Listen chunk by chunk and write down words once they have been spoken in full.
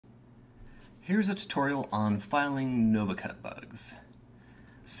Here's a tutorial on filing Novacut bugs.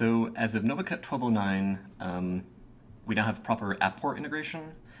 So as of Novacut 1209, we now have proper Apport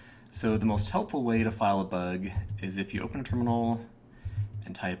integration. So the most helpful way to file a bug is if you open a terminal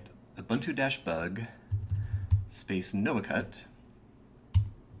and type ubuntu-bug space Novacut.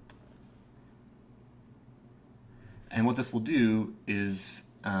 And what this will do is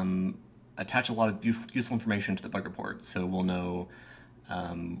attach a lot of useful information to the bug report. So we'll know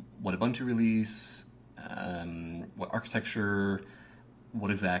what Ubuntu release, what architecture,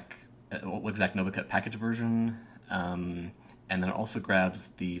 what exact Novacut package version, and then it also grabs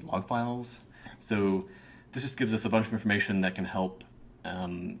the log files. So this just gives us a bunch of information that can help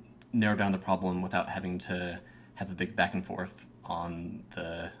narrow down the problem without having to have a big back and forth on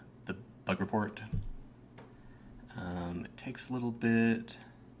the bug report. It takes a little bit.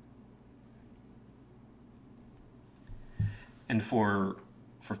 And for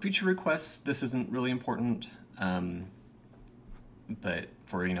feature requests, this isn't really important. But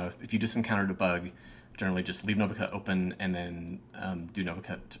for, if you just encountered a bug, generally just leave Novacut open and then do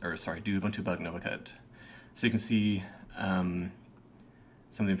ubuntu-bug Novacut. So you can see some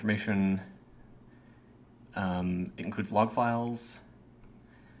of the information. It includes log files,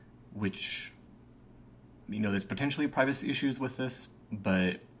 which, there's potentially privacy issues with this,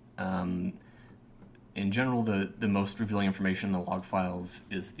 but in general, the most revealing information in the log files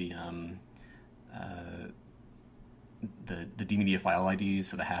is the dmedia file IDs,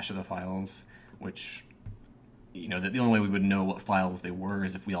 so the hash of the files, which, the only way we would know what files they were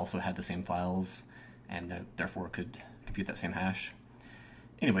is if we also had the same files and therefore could compute that same hash.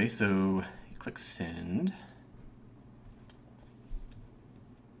 Anyway, so you click send.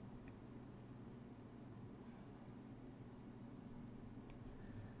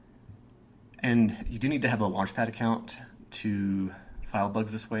 And you do need to have a Launchpad account to file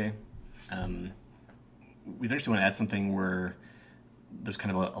bugs this way. We eventually want to add something where there's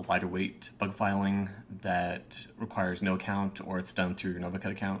kind of a lighter weight bug filing that requires no account, or it's done through your Novacut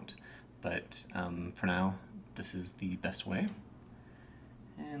account. But for now, this is the best way.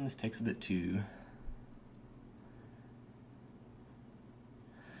 And this takes a bit too.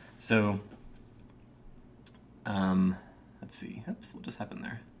 So, let's see. Oops, what just happened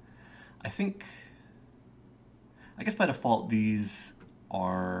there? I guess by default these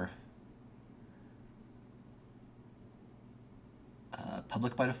are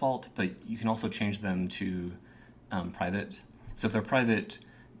public by default, but you can also change them to private. So if they're private,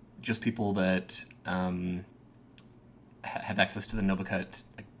 just people that have access to the Novacut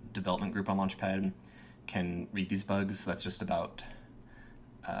development group on Launchpad can read these bugs. So that's just about,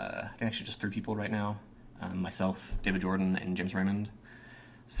 I think actually just 3 people right now, myself, David Jordan, and James Raymond.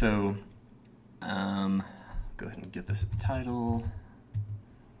 So go ahead and give this a title.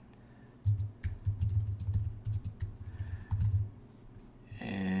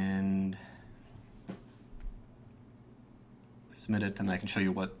 And submit it, and I can show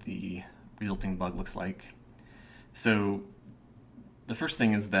you what the resulting bug looks like. So the first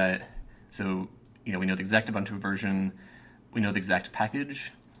thing is that, we know the exact Ubuntu version, we know the exact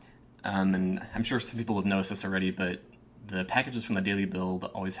package, and I'm sure some people have noticed this already, but the packages from the daily build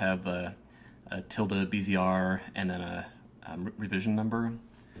always have a ~bzr and then a revision number.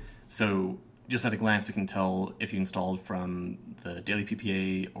 So just at a glance, we can tell if you installed from the daily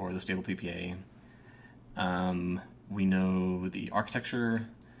PPA or the stable PPA. We know the architecture,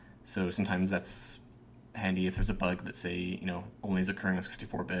 so sometimes that's handy if there's a bug that, say, only is occurring on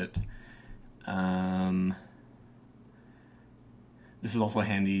 64-bit. This is also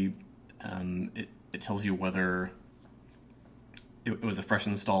handy. It tells you whether it was a fresh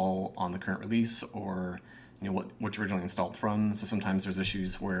install on the current release, or what's originally installed from. So sometimes there's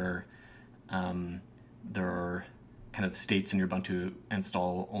issues where there are kind of states in your Ubuntu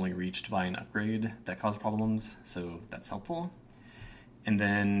install only reached by an upgrade that cause problems, so that's helpful. And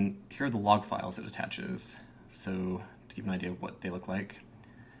then here are the log files it attaches, so to give an idea of what they look like.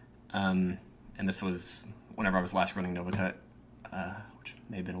 And this was whenever I was last running Novacut, which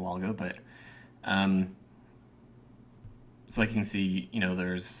may have been a while ago, but so like you can see,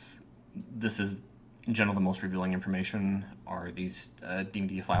 this is in general the most revealing information are these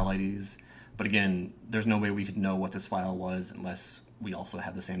dmedia file IDs. But again, there's no way we could know what this file was unless we also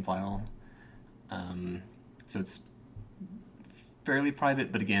had the same file. So it's fairly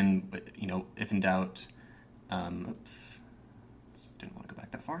private, but again, if in doubt, oops, didn't want to go back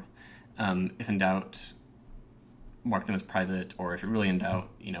that far. If in doubt, mark them as private, or if you're really in doubt,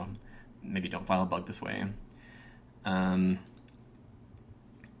 maybe don't file a bug this way.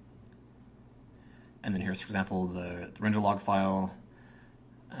 And then here's, for example, the render log file,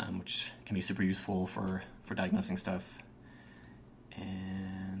 which can be super useful for diagnosing stuff.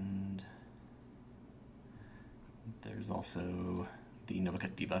 And there's also the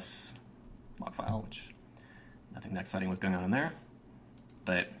Novacut dbus log file, which nothing that exciting was going on in there.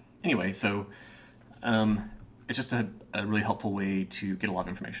 But anyway, so it's just a really helpful way to get a lot of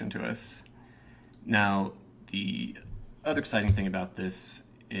information to us. Now, the other exciting thing about this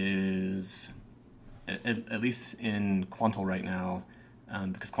is, at least in Quantal right now,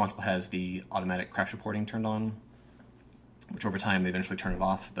 because Quantal has the automatic crash reporting turned on, which over time they eventually turn it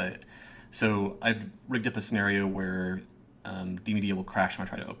off. But so I've rigged up a scenario where dmedia will crash when I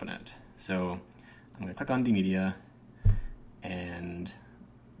try to open it. So I'm going to click on dmedia, and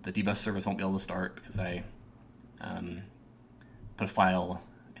the dbus service won't be able to start because I put a file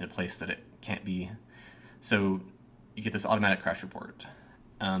in a place that it can't be. So you get this automatic crash report.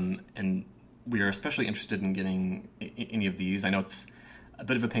 And we are especially interested in getting any of these. I know it's a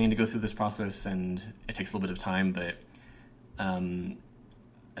bit of a pain to go through this process and it takes a little bit of time, but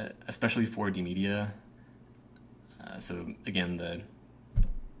especially for dmedia. So again, the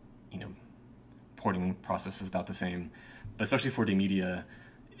porting process is about the same, but especially for dmedia,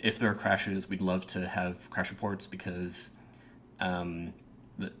 if there are crashes, we'd love to have crash reports because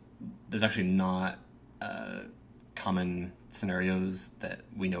there's actually not common scenarios that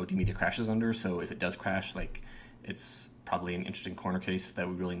we know dmedia crashes under. So if it does crash, like, it's probably an interesting corner case that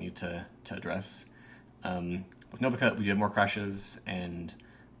we really need to address. With Novacut, we do have more crashes, and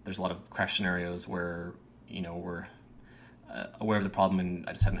there's a lot of crash scenarios where we're aware of the problem and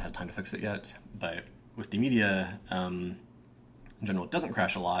I just haven't had time to fix it yet. But with dmedia, in general, it doesn't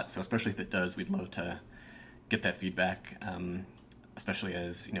crash a lot. So especially if it does, we'd love to get that feedback, especially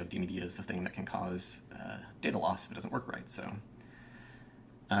as dmedia is the thing that can cause data loss if it doesn't work right. So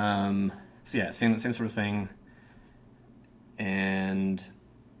yeah, same sort of thing. And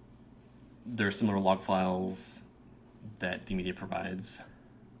there are similar log files that dmedia provides.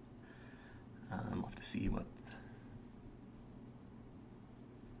 I'll have to see what.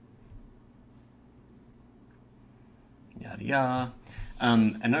 Yada yada.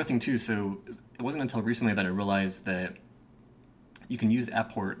 Another thing too, so it wasn't until recently that I realized that you can use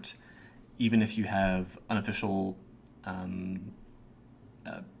Apport even if you have unofficial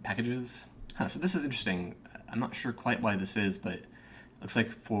packages. So this is interesting. I'm not sure quite why this is, but it looks like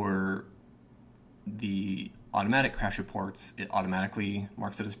for the automatic crash reports, it automatically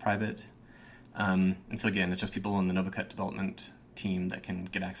marks it as private. And so again, it's just people in the Novacut development team that can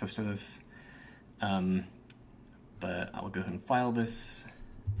get access to this. But I will go ahead and file this.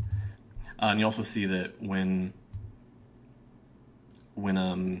 And you also see that when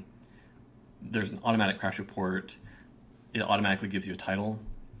there's an automatic crash report, it automatically gives you a title.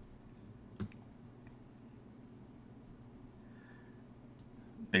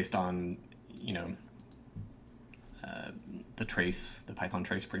 Based on, the trace, the Python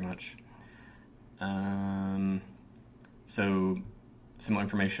trace pretty much. So similar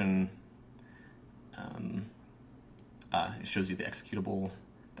information, it shows you the executable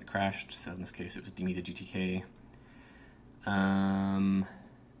that crashed. So in this case, it was dmedia GTK.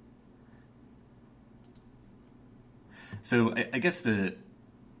 So I guess the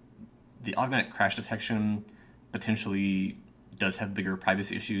automatic crash detection potentially does have bigger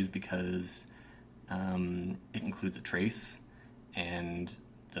privacy issues because it includes a trace, and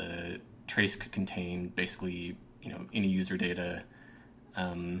the trace could contain basically any user data,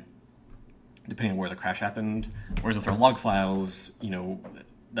 depending on where the crash happened. Whereas with our log files,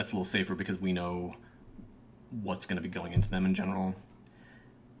 that's a little safer because we know what's going to be going into them in general.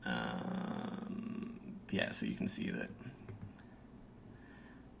 Yeah, so you can see that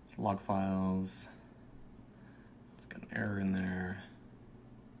log files. It's got an error in there.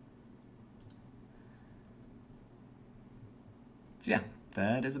 So yeah,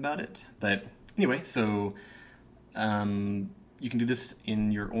 that is about it. But anyway, so you can do this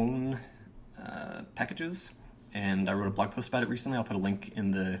in your own packages, and I wrote a blog post about it recently. I'll put a link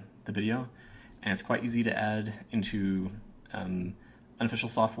in the video, and it's quite easy to add into unofficial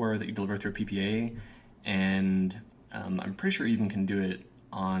software that you deliver through a PPA, and I'm pretty sure you even can do it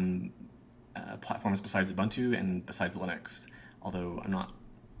on platforms besides Ubuntu and besides Linux, although I'm not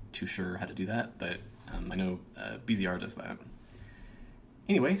too sure how to do that, but I know BZR does that.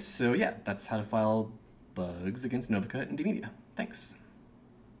 Anyway, so yeah, that's how to file bugs against Novacut and dmedia. Thanks.